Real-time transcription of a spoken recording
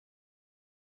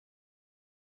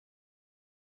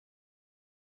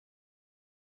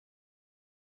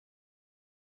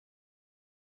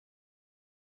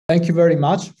Thank you very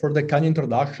much for the kind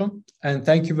introduction. And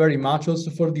thank you very much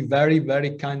also for the very,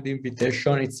 very kind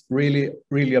invitation. It's really,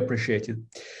 really appreciated.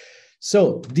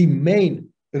 So the main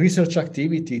research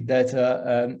activity that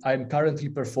I'm currently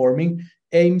performing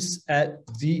aims at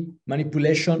the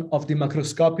manipulation of the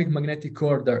macroscopic magnetic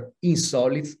order in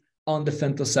solids on the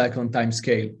femtosecond time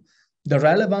scale. The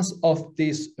relevance of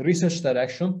this research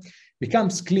direction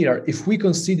becomes clear if we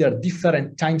consider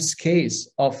different time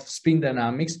scales of spin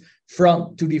dynamics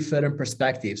from two different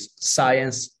perspectives,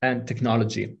 science and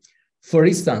technology. For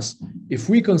instance, if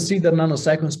we consider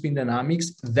nanosecond spin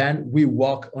dynamics, then we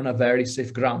walk on a very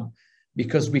safe ground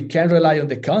because we can rely on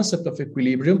the concept of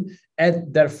equilibrium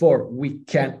and therefore we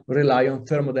can rely on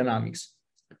thermodynamics.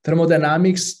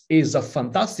 Thermodynamics is a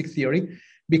fantastic theory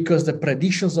because the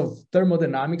predictions of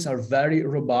thermodynamics are very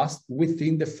robust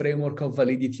within the framework of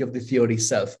validity of the theory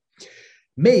itself.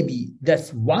 Maybe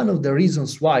that's one of the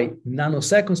reasons why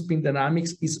nanosecond spin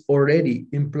dynamics is already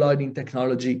employed in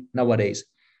technology nowadays.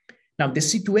 Now, the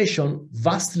situation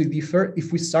vastly differs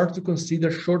if we start to consider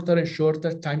shorter and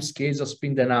shorter time scales of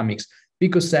spin dynamics,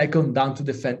 picosecond down to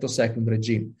the femtosecond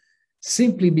regime,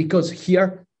 simply because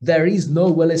here there is no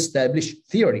well-established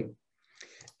theory.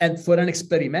 And for an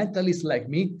experimentalist like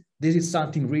me, this is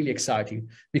something really exciting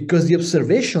because the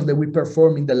observation that we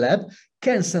perform in the lab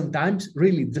can sometimes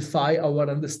really defy our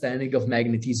understanding of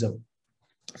magnetism.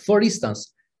 For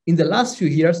instance, in the last few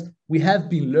years, we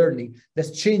have been learning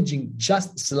that changing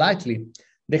just slightly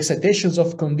the excitations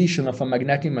of condition of a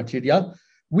magnetic material,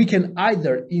 we can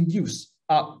either induce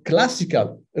a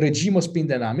classical regime of spin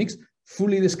dynamics,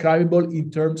 fully describable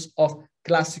in terms of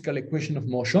classical equation of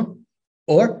motion,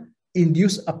 or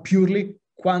induce a purely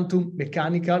quantum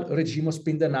mechanical regime of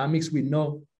spin dynamics with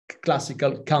no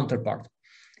classical counterpart.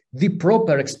 The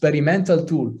proper experimental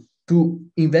tool to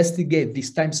investigate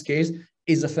these time scales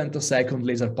is a femtosecond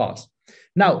laser pulse.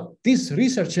 Now, this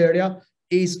research area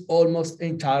is almost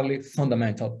entirely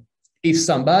fundamental. If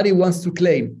somebody wants to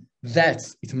claim that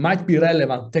it might be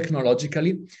relevant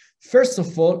technologically, first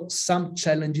of all, some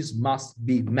challenges must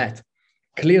be met.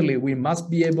 Clearly, we must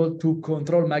be able to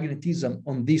control magnetism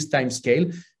on this time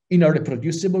scale in a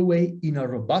reproducible way, in a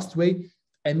robust way,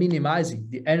 and minimizing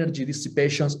the energy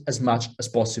dissipations as much as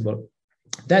possible.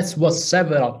 That's what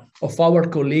several of our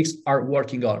colleagues are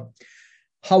working on.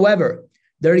 However,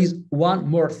 there is one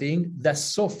more thing that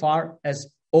so far has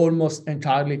almost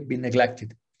entirely been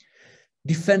neglected.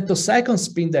 The femtosecond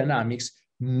spin dynamics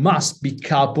must be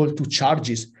coupled to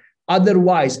charges.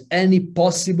 Otherwise, any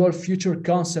possible future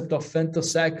concept of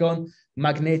femtosecond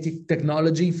magnetic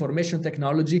technology, information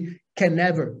technology, can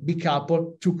never be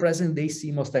coupled to present-day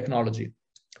CMOS technology.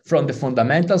 From the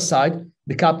fundamental side,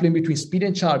 the coupling between speed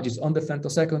and charges on the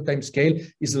femtosecond time scale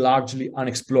is largely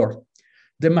unexplored.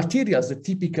 The materials that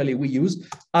typically we use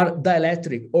are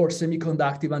dielectric or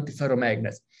semiconductive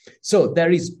antiferromagnets. So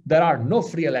there are no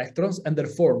free electrons and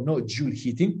therefore no Joule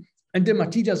heating, and the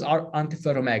materials are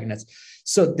antiferromagnets.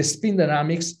 So the spin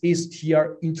dynamics is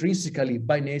here intrinsically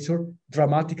by nature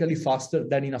dramatically faster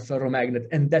than in a ferromagnet,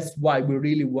 and that's why we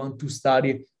really want to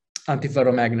study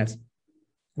antiferromagnets.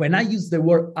 When I use the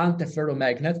word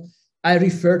antiferromagnet, I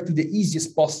refer to the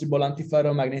easiest possible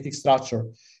antiferromagnetic structure,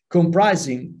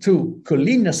 comprising two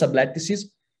collinear sublattices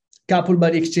coupled by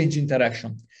the exchange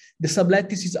interaction. The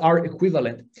sublattices are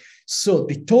equivalent, so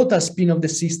the total spin of the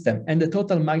system and the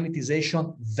total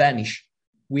magnetization vanish.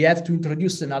 We have to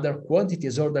introduce another quantity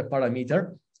as order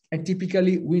parameter, and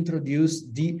typically we introduce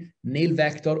the Néel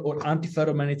vector or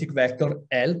antiferromagnetic vector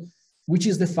L, which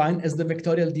is defined as the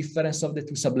vectorial difference of the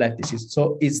two sublattices.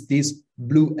 So it's this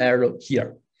blue arrow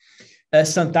here.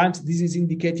 Sometimes this is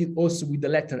indicated also with the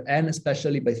letter N,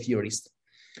 especially by theorists.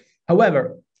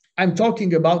 However, I'm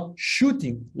talking about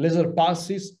shooting laser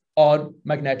pulses on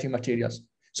magnetic materials.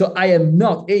 So I am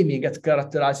not aiming at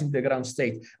characterizing the ground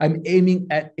state. I'm aiming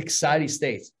at excited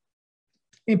states.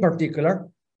 In particular,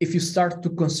 if you start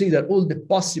to consider all the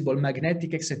possible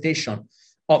magnetic excitation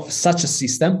of such a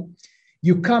system,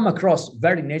 you come across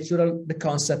very natural the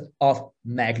concept of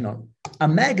magnon. A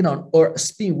magnon or a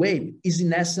spin wave is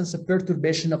in essence a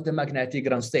perturbation of the magnetic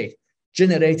ground state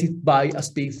generated by a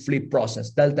spin flip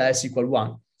process, delta S equal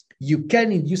 1. You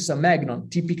can induce a magnon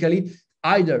typically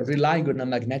either relying on a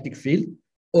magnetic field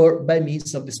or by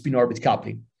means of the spin orbit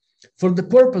coupling. For the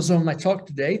purpose of my talk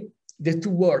today, the two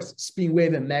words spin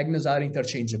wave and magnons are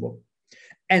interchangeable.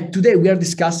 And today we are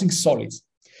discussing solids.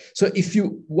 So if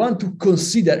you want to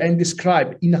consider and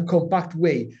describe in a compact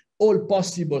way all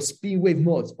possible spin wave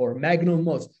modes or magnon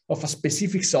modes of a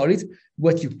specific solid,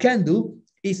 what you can do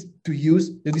is to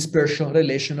use the dispersion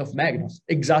relation of magnons,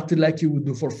 exactly like you would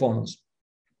do for phonons.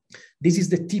 This is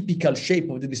the typical shape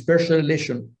of the dispersion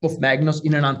relation of magnons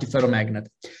in an antiferromagnet.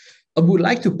 I would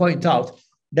like to point out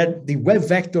that the wave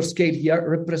vector scale here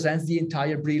represents the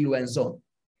entire Brillouin zone.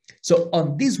 So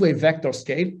on this wave vector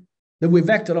scale, the wave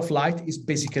vector of light is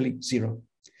basically 0.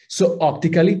 So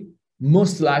optically,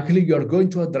 most likely you're going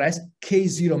to address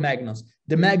K0 magnons,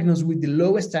 the magnons with the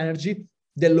lowest energy,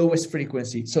 the lowest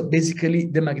frequency. So basically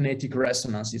the magnetic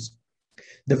resonances.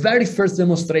 The very first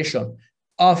demonstration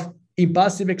of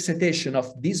impulsive excitation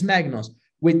of these magnons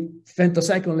with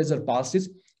femtosecond laser pulses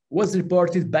was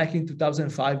reported back in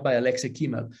 2005 by Alexei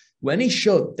Kimmel, when he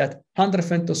showed that 100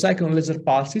 femtosecond laser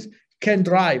pulses can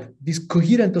drive this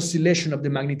coherent oscillation of the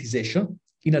magnetization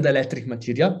in a dielectric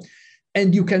material,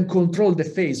 and you can control the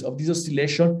phase of this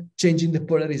oscillation, changing the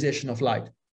polarization of light.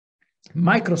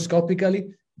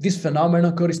 Microscopically, this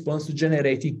phenomenon corresponds to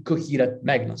generating coherent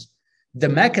magnons. The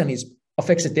mechanism of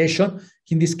excitation,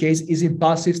 in this case, is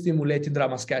impulsive stimulated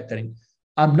Raman scattering.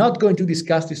 I'm not going to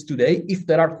discuss this today. If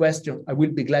there are questions, I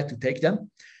will be glad to take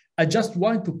them. I just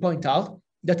want to point out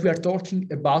that we are talking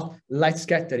about light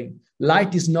scattering.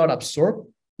 Light is not absorbed,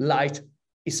 light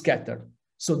is scattered.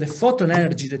 So the photon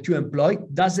energy that you employ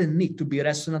doesn't need to be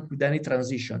resonant with any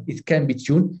transition. It can be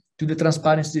tuned to the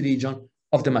transparency region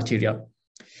of the material.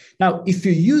 Now, if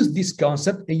you use this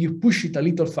concept and you push it a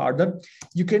little further,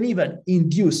 you can even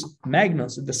induce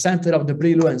magnons at the center of the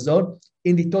Brillouin zone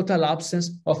in the total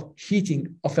absence of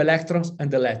heating of electrons and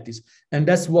the lattice. And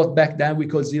that's what back then we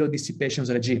call zero dissipation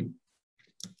regime.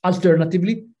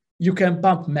 Alternatively, you can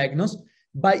pump magnons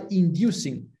by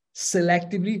inducing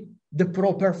selectively the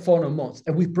proper phonon modes.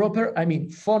 And with proper, I mean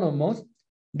phonon modes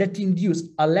that induce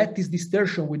a lattice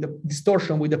distortion with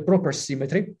the proper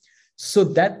symmetry, so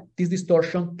that this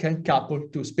distortion can couple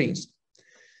two spins.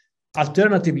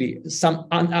 Alternatively, some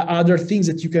other things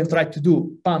that you can try to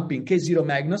do pumping K0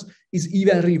 magnons is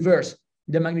even reverse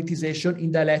the magnetization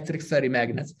in dielectric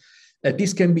ferrimagnets.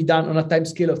 This can be done on a time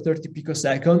scale of 30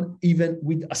 picosecond, even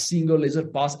with a single laser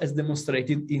pulse, as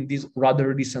demonstrated in this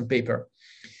rather recent paper.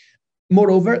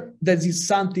 Moreover, that is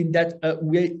something that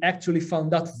we actually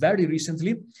found out very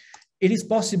recently. It is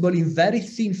possible in very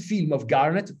thin film of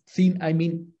garnet, thin, I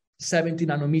mean 70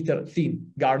 nanometer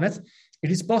thin garnet, it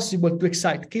is possible to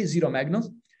excite K0 magnons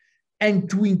and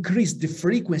to increase the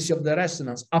frequency of the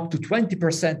resonance up to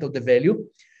 20% of the value,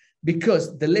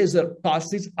 because the laser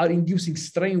pulses are inducing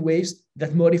strain waves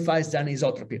that modifies the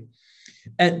anisotropy.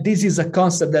 And this is a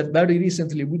concept that very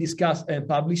recently we discussed and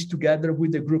published together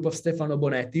with the group of Stefano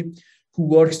Bonetti, who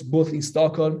works both in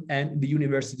Stockholm and the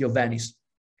University of Venice.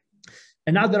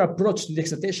 Another approach to the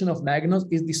excitation of magnons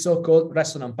is the so-called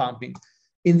resonant pumping.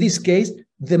 In this case,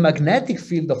 the magnetic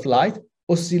field of light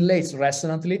oscillates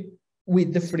resonantly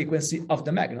with the frequency of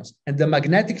the magnons. And the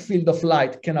magnetic field of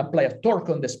light can apply a torque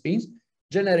on the spins,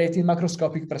 generating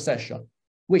macroscopic precession,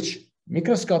 which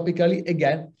microscopically,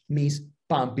 again, means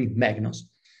pumping magnons.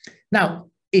 Now,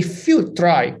 if you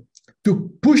try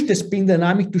to push the spin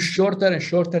dynamic to shorter and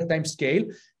shorter time scale,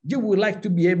 you would like to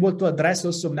be able to address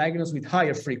also magnons with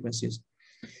higher frequencies.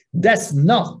 That's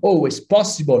not always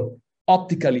possible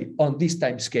optically on this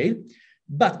time scale,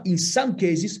 but in some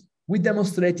cases, we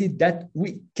demonstrated that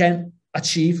we can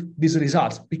achieve these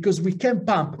results because we can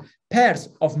pump pairs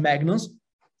of magnons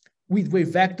with wave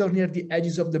vector near the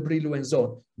edges of the Brillouin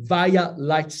zone via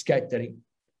light scattering.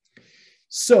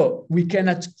 So we can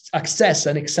access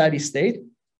an excited state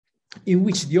in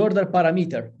which the order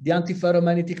parameter, the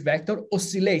antiferromagnetic vector,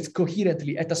 oscillates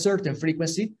coherently at a certain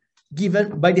frequency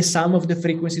given by the sum of the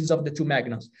frequencies of the two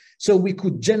magnons. So we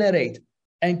could generate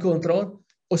and control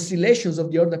oscillations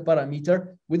of the order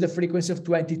parameter with a frequency of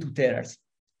 22 terahertz.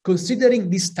 Considering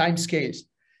these time scales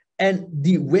and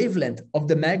the wavelength of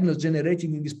the magnons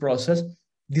generated in this process,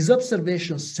 these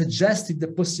observations suggested the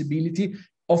possibility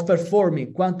of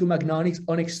performing quantum magnonics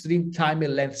on extreme time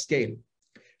and length scale.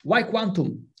 Why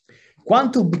quantum?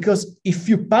 Quantum because if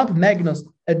you pump magnons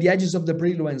at the edges of the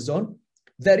Brillouin zone,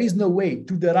 there is no way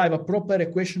to derive a proper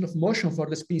equation of motion for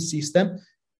the spin system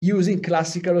using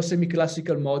classical or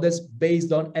semi-classical models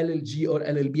based on LLG or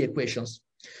LLB equations,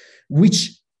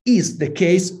 which is the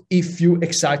case if you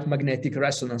excite magnetic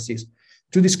resonances.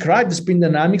 To describe the spin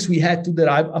dynamics, we had to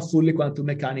derive a fully quantum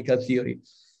mechanical theory.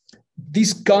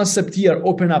 This concept here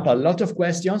opened up a lot of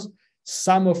questions,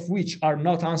 some of which are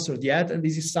not answered yet. And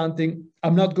this is something,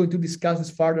 I'm not going to discuss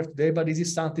this further today, but this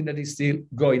is something that is still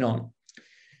going on.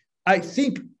 I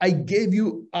think I gave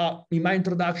you, in my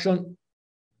introduction,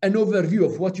 an overview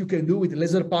of what you can do with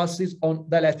laser pulses on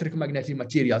dielectric magnetic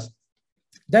materials.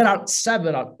 There are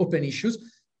several open issues.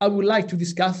 I would like to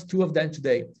discuss two of them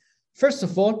today. First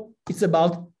of all, it's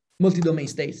about multi-domain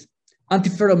states.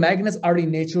 Antiferromagnets are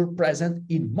in nature present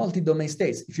in multi-domain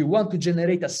states. If you want to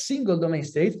generate a single domain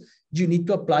state, you need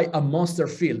to apply a monster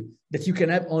field that you can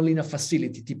have only in a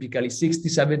facility, typically 60,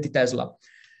 70 Tesla.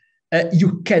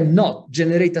 You cannot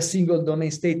generate a single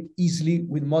domain state easily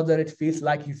with moderate fields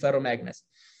like ferromagnets.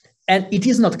 And it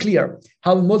is not clear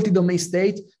how multi-domain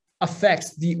state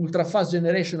affects the ultrafast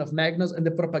generation of magnons and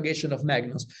the propagation of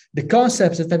magnons. The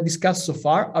concepts that I've discussed so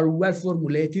far are well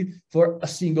formulated for a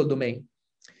single domain.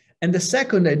 And the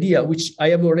second idea, which I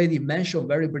have already mentioned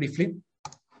very briefly,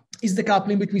 is the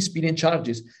coupling between spin and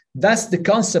charges. That's the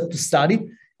concept to study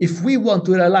if we want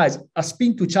to realize a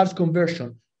spin to charge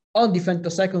conversion on the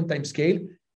femtosecond time scale,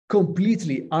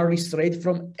 completely unrestrained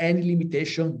from any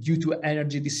limitation due to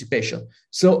energy dissipation.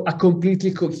 So a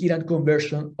completely coherent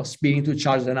conversion of spin to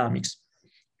charge dynamics.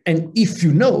 And if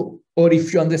you know, or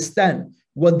if you understand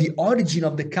what the origin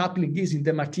of the coupling is in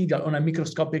the material on a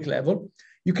microscopic level,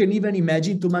 you can even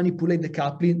imagine to manipulate the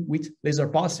coupling with laser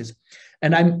pulses.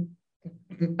 And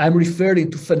I'm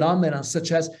referring to phenomena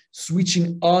such as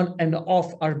switching on and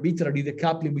off arbitrarily the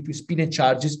coupling between spin and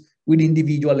charges with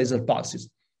individual laser pulses.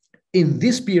 In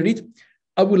this spirit,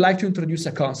 I would like to introduce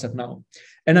a concept now,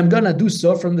 and I'm going to do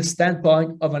so from the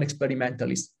standpoint of an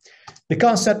experimentalist. The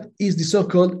concept is the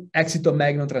so-called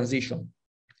exciton-magnon transition.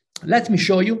 Let me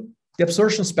show you the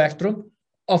absorption spectrum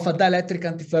of a dielectric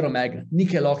antiferromagnet,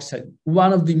 nickel oxide,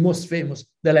 one of the most famous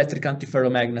dielectric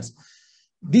antiferromagnets.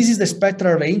 This is the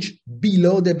spectral range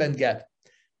below the band gap.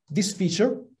 This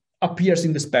feature appears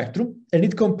in the spectrum, and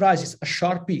it comprises a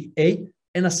sharp peak A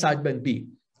and a sideband B.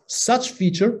 Such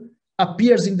feature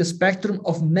appears in the spectrum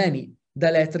of many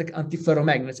dielectric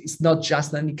antiferromagnets. It's not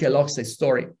just a nickel oxide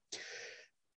story.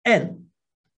 And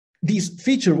this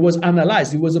feature was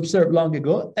analyzed, it was observed long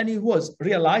ago, and it was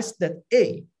realized that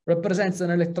A represents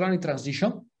an electronic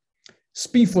transition,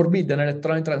 spin forbidden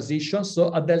electronic transition,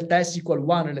 so a delta S equal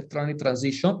 1 electronic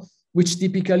transition, which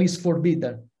typically is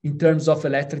forbidden in terms of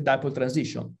electric dipole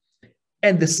transition.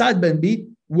 And the sideband B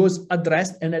was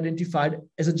addressed and identified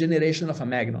as a generation of a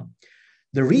magnon.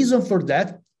 The reason for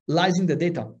that lies in the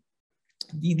data.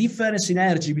 The difference in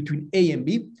energy between A and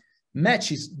B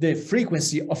matches the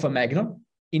frequency of a magnon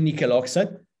in nickel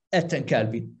oxide at 10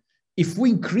 Kelvin. If we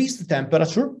increase the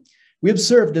temperature, we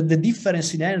observe that the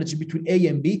difference in energy between A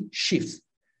and B shifts.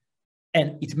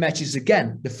 And it matches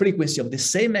again the frequency of the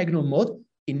same magnon mode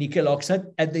in nickel oxide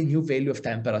at the new value of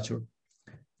temperature.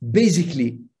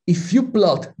 Basically, if you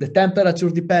plot the temperature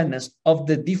dependence of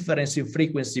the difference in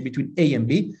frequency between A and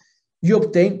B, you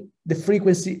obtain the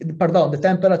the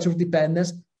temperature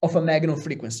dependence of a magnon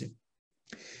frequency.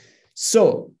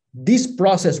 So this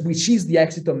process, which is the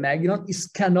exciton-magnon, is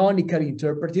canonically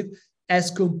interpreted as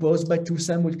composed by two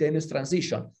simultaneous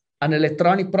transitions, an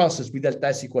electronic process with delta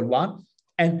S equal 1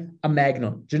 and a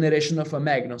magnon, generation of a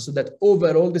magnon, so that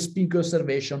overall the spin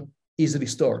conservation is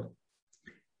restored.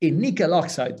 In nickel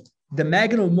oxide, the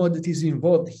magnon mode that is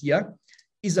involved here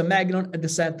is a magnon at the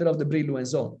center of the brilliant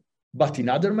zone. But in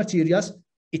other materials,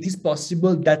 it is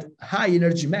possible that high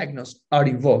energy magnons are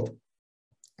involved.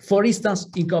 For instance,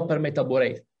 in copper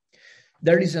metaborate,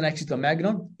 there is an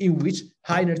exciton-magnon in which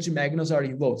high energy magnons are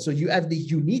involved. So you have the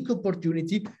unique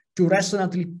opportunity to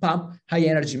resonantly pump high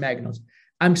energy magnons.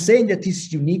 I'm saying that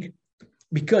it's unique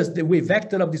because the wave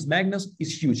vector of these magnons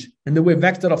is huge and the wave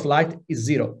vector of light is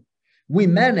 0. We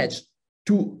managed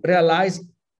to realize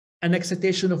an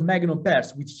excitation of magnon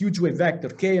pairs with huge wave vector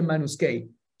k and minus k,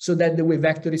 so that the wave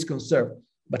vector is conserved.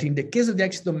 But in the case of the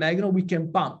exciton-magnon, we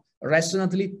can pump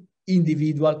resonantly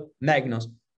individual magnons,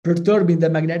 perturbing the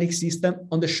magnetic system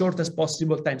on the shortest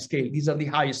possible time scale. These are the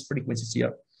highest frequencies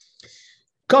here.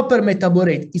 Copper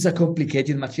metaborate is a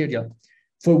complicated material.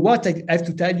 For what I have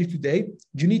to tell you today,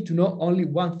 you need to know only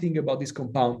one thing about this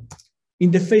compound.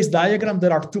 In the phase diagram,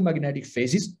 there are two magnetic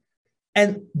phases,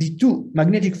 and the two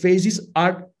magnetic phases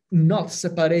are not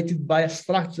separated by a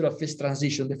structural phase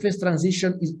transition. The phase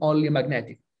transition is only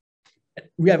magnetic.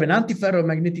 We have an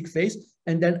antiferromagnetic phase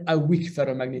and then a weak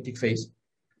ferromagnetic phase.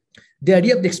 The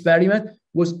idea of the experiment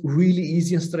was really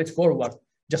easy and straightforward.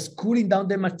 Just cooling down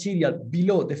the material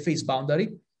below the phase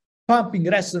boundary, pumping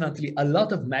resonantly a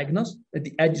lot of magnons at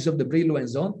the edges of the brilliant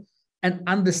zone, and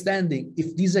understanding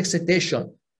if this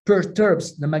excitation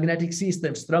perturbs the magnetic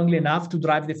system strongly enough to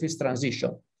drive the phase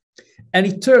transition. And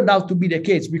it turned out to be the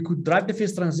case. We could drive the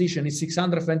phase transition in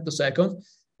 600 femtoseconds,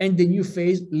 and the new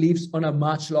phase lives on a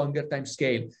much longer time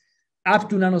scale, up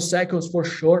to nanoseconds for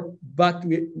sure, but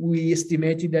we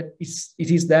estimated that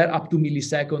it is there up to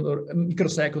millisecond or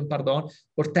microsecond, pardon,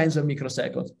 or tens of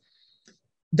microseconds.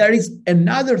 There is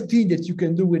another thing that you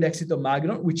can do with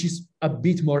exciton-magnon, which is a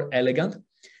bit more elegant.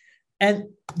 And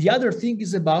the other thing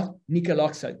is about nickel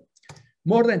oxide.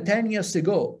 More than 10 years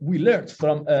ago, we learned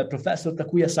from Professor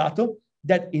Takuya Sato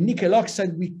that in nickel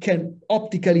oxide, we can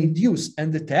optically induce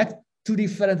and detect two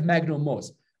different Magnon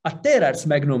modes, a terahertz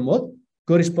Magnon mode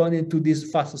corresponding to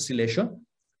this fast oscillation,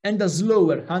 and a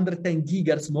slower 110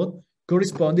 gigahertz mode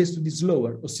corresponding to these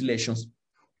slower oscillations.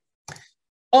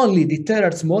 Only the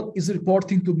terahertz mode is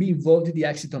reporting to be involved in the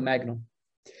exciton Magnon.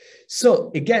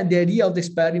 So again, the idea of the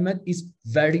experiment is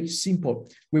very simple.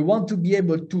 We want to be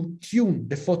able to tune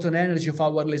the photon energy of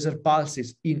our laser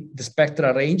pulses in the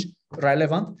spectral range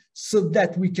relevant so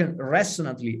that we can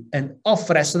resonantly and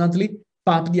off-resonantly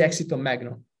pump the exciton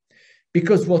Magnon.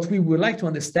 Because what we would like to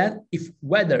understand is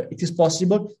whether it is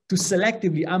possible to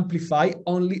selectively amplify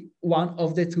only one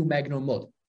of the two Magnon modes.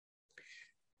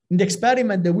 In the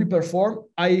experiment that we perform,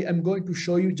 I am going to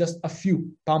show you just a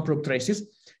few pump probe traces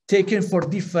taken for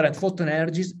different photon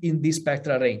energies in this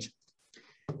spectral range.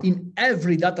 In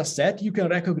every data set, you can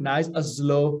recognize a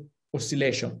slow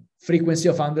oscillation, frequency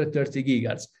of 130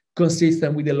 gigahertz,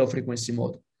 consistent with the low frequency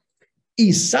mode.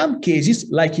 In some cases,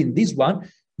 like in this one,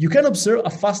 you can observe a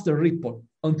faster ripple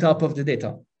on top of the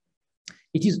data.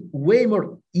 It is way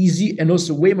more easy and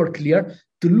also way more clear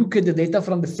to look at the data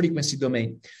from the frequency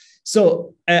domain.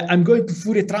 So I'm going to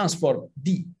Fourier transform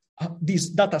this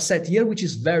data set here, which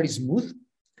is very smooth.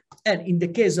 And in the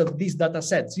case of this data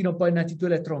set, 0.92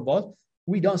 electron volt,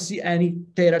 we don't see any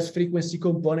terahertz frequency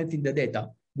component in the data.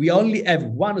 We only have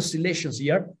one oscillation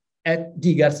here at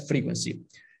gigahertz frequency.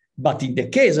 But in the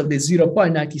case of the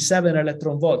 0.97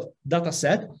 electron volt data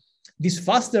set, this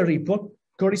faster ripple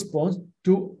corresponds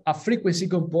to a frequency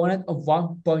component of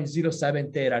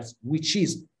 1.07 terahertz, which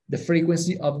is the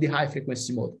frequency of the high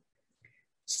frequency mode.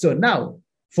 So now,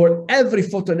 for every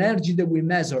photon energy that we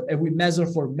measure, and we measure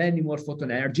for many more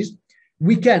photon energies,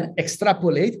 we can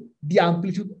extrapolate the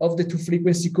amplitude of the two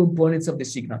frequency components of the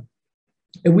signal.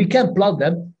 And we can plot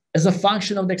them as a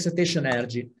function of the excitation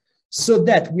energy, so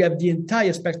that we have the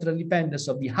entire spectral dependence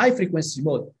of the high frequency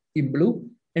mode in blue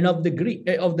and of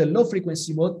the low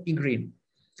frequency mode in green.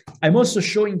 I'm also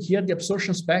showing here the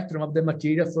absorption spectrum of the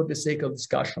material for the sake of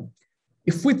discussion.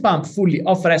 If we pump fully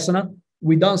off resonant,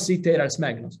 we don't see terahertz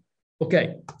Magnons.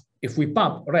 Okay, if we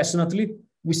pump resonantly,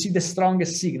 we see the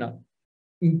strongest signal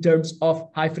in terms of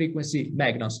high frequency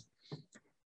Magnons.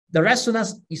 The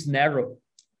resonance is narrow.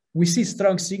 We see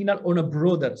strong signal on a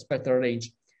broader spectral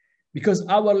range because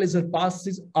our laser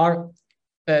pulses are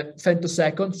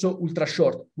femtosecond, so ultra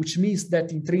short, which means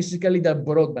that intrinsically they're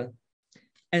broadband.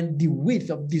 And the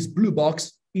width of this blue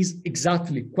box is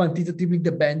exactly quantitatively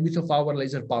the bandwidth of our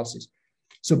laser pulses.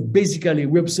 So basically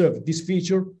we observe this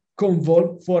feature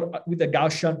convolve with a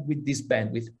Gaussian with this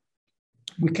bandwidth.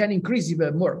 We can increase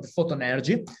even more the photon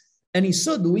energy, and in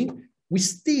so doing, we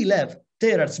still have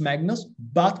terahertz Magnons,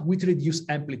 but with reduced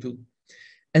amplitude.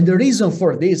 And the reason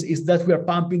for this is that we are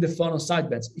pumping the phonon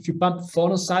sidebands. If you pump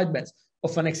phonon sidebands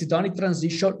of an excitonic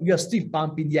transition, you are still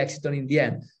pumping the exciton in the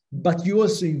end, but you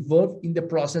also involve in the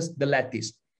process the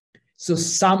lattice. So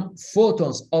some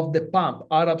photons of the pump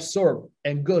are absorbed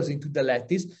and goes into the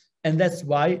lattice, and that's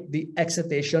why the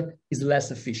excitation is less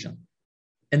efficient.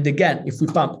 And again, if we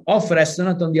pump off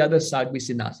resonant on the other side, we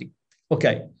see nothing.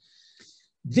 Okay,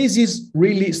 this is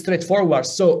really straightforward.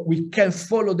 So we can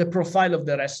follow the profile of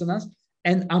the resonance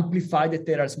and amplify the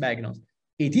terahertz Magnons.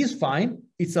 It is fine.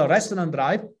 It's a resonant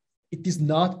drive. It is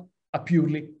not a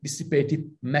purely dissipative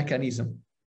mechanism.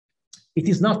 It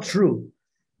is not true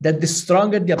that the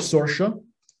stronger the absorption,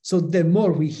 so the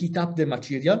more we heat up the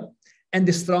material, and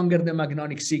the stronger the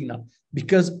magnonic signal.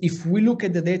 Because if we look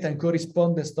at the data in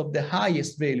correspondence of the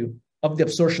highest value of the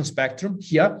absorption spectrum,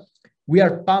 here, we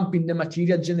are pumping the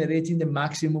material generating the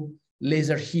maximum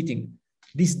laser heating.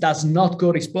 This does not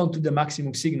correspond to the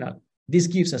maximum signal. This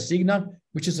gives a signal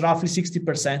which is roughly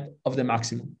 60% of the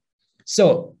maximum.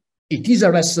 So it is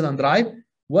a resonant drive.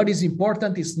 What is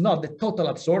important is not the total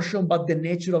absorption, but the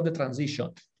nature of the transition.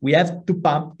 We have to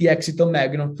pump the exciton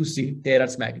Magnon to see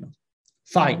terahertz Magnons.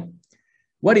 Fine.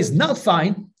 What is not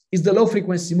fine is the low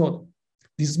frequency mode.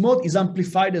 This mode is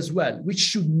amplified as well, which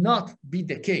should not be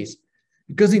the case,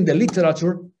 because in the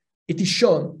literature, it is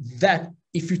shown that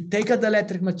if you take a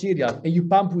dielectric material and you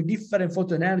pump with different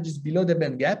photon energies below the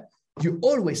band gap, you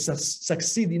always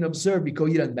succeed in observing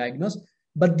coherent Magnons,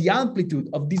 but the amplitude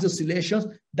of these oscillations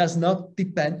does not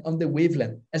depend on the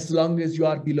wavelength as long as you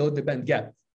are below the band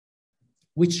gap,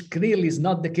 which clearly is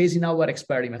not the case in our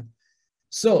experiment.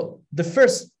 So the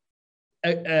first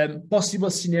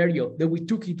possible scenario that we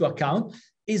took into account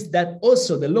is that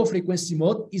also the low frequency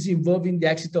mode is involving the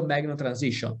exciton Magnon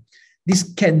transition.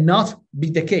 This cannot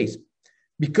be the case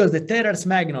because the terahertz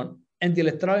Magnon and the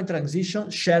electronic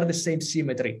transition share the same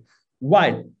symmetry,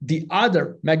 while the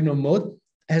other Magnon mode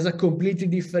has a completely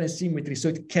different symmetry, so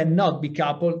it cannot be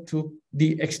coupled to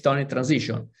the excitonic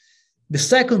transition. The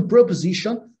second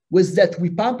proposition was that we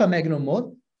pump a Magnon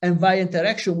mode, and via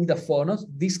interaction with a phonon,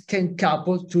 this can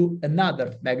couple to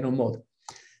another Magnon mode.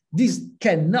 This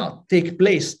cannot take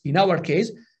place in our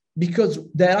case because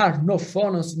there are no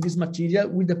phonons in this material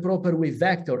with the proper wave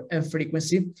vector and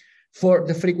frequency for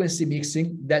the frequency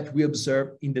mixing that we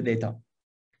observe in the data.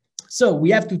 So we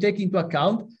have to take into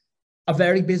account a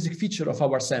very basic feature of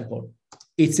our sample.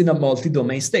 It's in a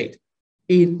multi-domain state.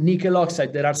 In nickel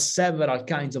oxide, there are several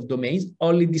kinds of domains.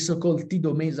 Only the so-called T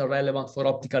domains are relevant for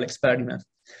optical experiments.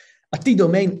 A T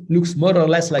domain looks more or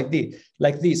less like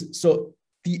this. So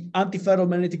the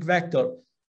antiferromagnetic vector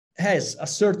has a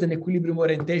certain equilibrium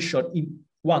orientation in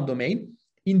one domain.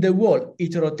 In the wall,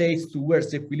 it rotates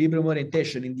towards the equilibrium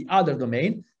orientation in the other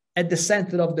domain. At the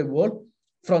center of the wall,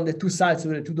 from the two sides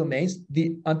of the two domains,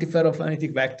 the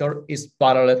antiferromagnetic vector is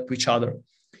parallel to each other.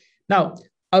 Now,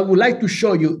 I would like to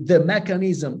show you the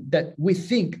mechanism that we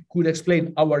think could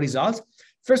explain our results.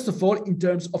 First of all, in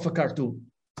terms of a cartoon.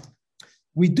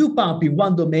 We do pump in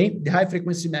one domain, the high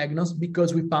frequency Magnons,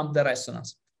 because we pump the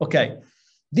resonance. Okay,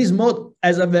 this mode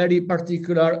has a very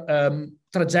particular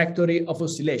trajectory of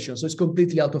oscillation, so it's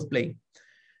completely out of plane.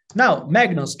 Now,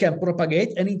 Magnons can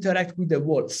propagate and interact with the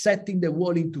wall, setting the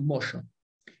wall into motion.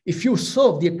 If you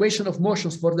solve the equation of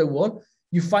motions for the wall,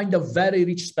 you find a very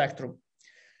rich spectrum.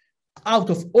 Out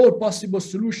of all possible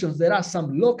solutions, there are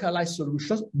some localized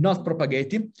solutions, not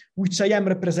propagating, which I am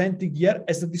representing here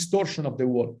as a distortion of the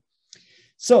wall.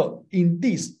 So in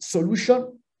this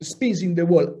solution, spins in the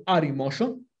wall are in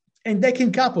motion, and they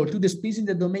can couple to the spins in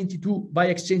the domain T2 by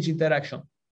exchange interaction.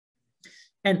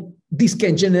 And this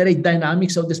can generate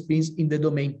dynamics of the spins in the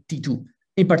domain T2.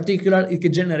 In particular, it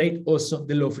can generate also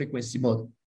the low frequency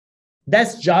mode.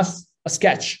 That's just a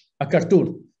sketch, a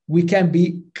cartoon. We can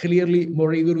be clearly more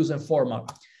rigorous and formal.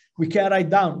 We can write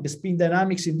down the spin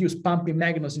dynamics induced pumping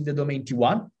Magnons in the domain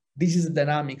T1. This is the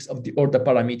dynamics of the order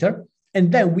parameter.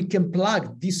 And then we can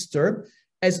plug this term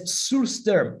as source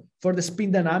term for the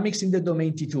spin dynamics in the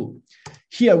domain T2.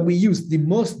 Here we use the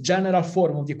most general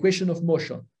form of the equation of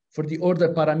motion for the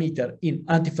order parameter in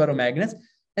antiferromagnets.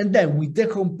 And then we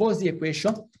decompose the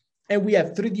equation, and we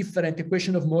have three different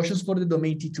equations of motions for the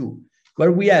domain T2,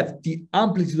 where we have the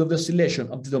amplitude of the oscillation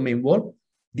of the domain wall,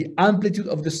 the amplitude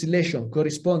of the oscillation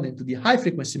corresponding to the high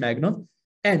frequency Magnon,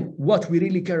 and what we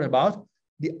really care about,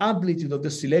 the amplitude of the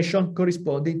oscillation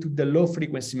corresponding to the low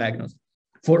frequency Magnons.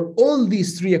 For all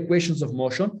these three equations of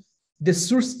motion, the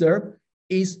source term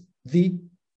is the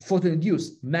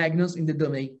photoinduced Magnons in the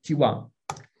domain T1.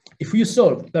 If we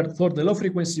solve for the low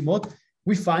frequency mode,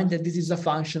 we find that this is a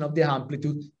function of the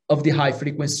amplitude of the high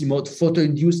frequency mode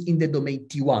photoinduced in the domain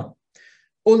T1.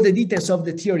 All the details of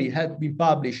the theory have been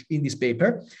published in this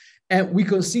paper, and we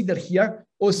consider here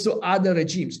also other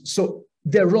regimes. So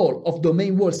the role of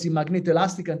domain walls in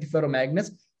magnetoelastic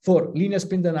antiferromagnets for linear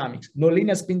spin dynamics,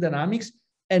 nonlinear spin dynamics,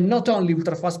 and not only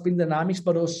ultrafast spin dynamics,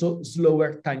 but also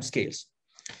slower time scales.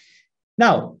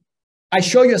 Now, I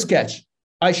show you a sketch.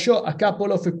 I show a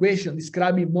couple of equations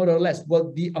describing more or less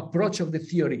what the approach of the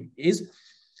theory is.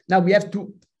 Now we have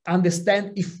to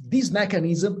understand if this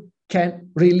mechanism can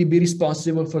really be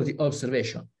responsible for the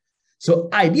observation. So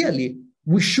ideally,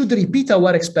 we should repeat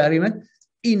our experiment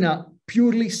in a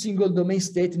purely single domain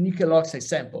state nickel oxide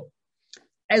sample.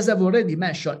 As I've already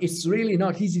mentioned, it's really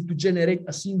not easy to generate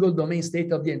a single domain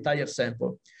state of the entire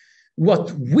sample.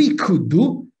 What we could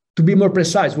do, to be more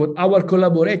precise, what our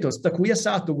collaborators, Takuya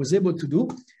Sato, was able to do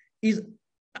is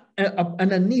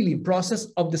an annealing process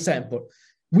of the sample,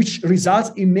 which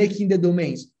results in making the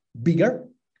domains bigger,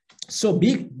 so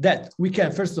big that we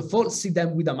can, first of all, see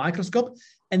them with a microscope,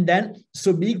 and then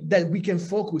so big that we can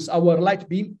focus our light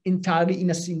beam entirely in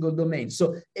a single domain.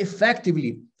 So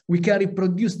effectively, we can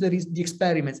reproduce the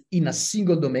experiments in a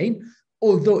single domain,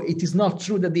 although it is not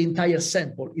true that the entire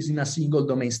sample is in a single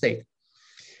domain state.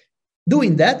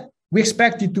 Doing that, we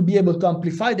expect it to be able to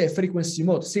amplify the frequency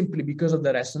mode simply because of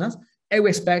the resonance, and we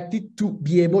expect it to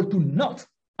be able to not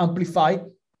amplify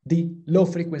the low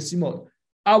frequency mode.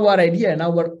 Our idea and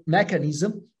our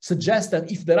mechanism suggests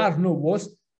that if there are no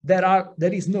walls, there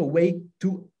is no way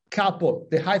to couple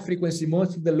the high frequency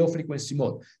mode to the low frequency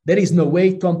mode. There is no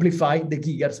way to amplify the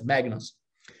gigahertz Magnons.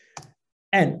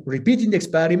 And repeating the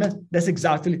experiment, that's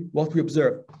exactly what we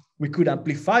observed. We could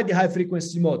amplify the high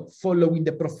frequency mode following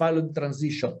the profile of the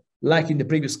transition, like in the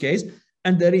previous case,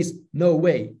 and there is no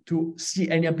way to see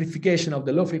any amplification of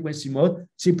the low frequency mode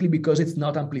simply because it's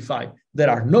not amplified. There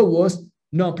are no walls,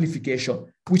 no amplification,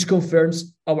 which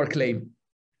confirms our claim.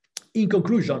 In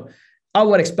conclusion,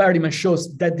 our experiment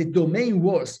shows that the domain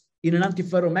walls in an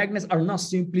antiferromagnet are not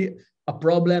simply a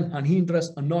problem, an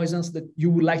interest, a nuisance that you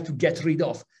would like to get rid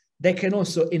of. They can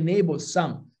also enable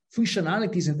some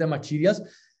functionalities in the materials,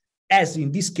 as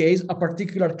in this case, a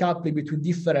particular coupling between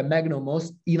different Magnon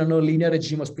modes in a nonlinear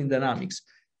regime of spin dynamics.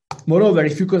 Moreover,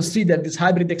 if you consider this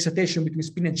hybrid excitation between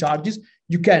spin and charges,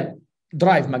 you can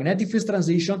drive magnetic field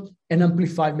transition and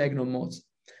amplify Magnon modes.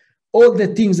 All the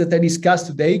things that I discussed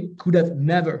today could have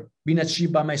never been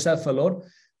achieved by myself alone.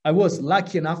 I was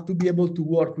lucky enough to be able to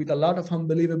work with a lot of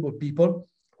unbelievable people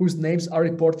whose names are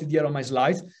reported here on my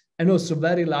slides, and also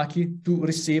very lucky to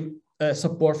receive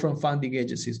support from funding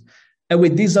agencies. And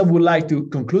with this, I would like to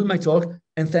conclude my talk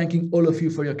and thanking all of you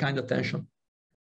for your kind attention.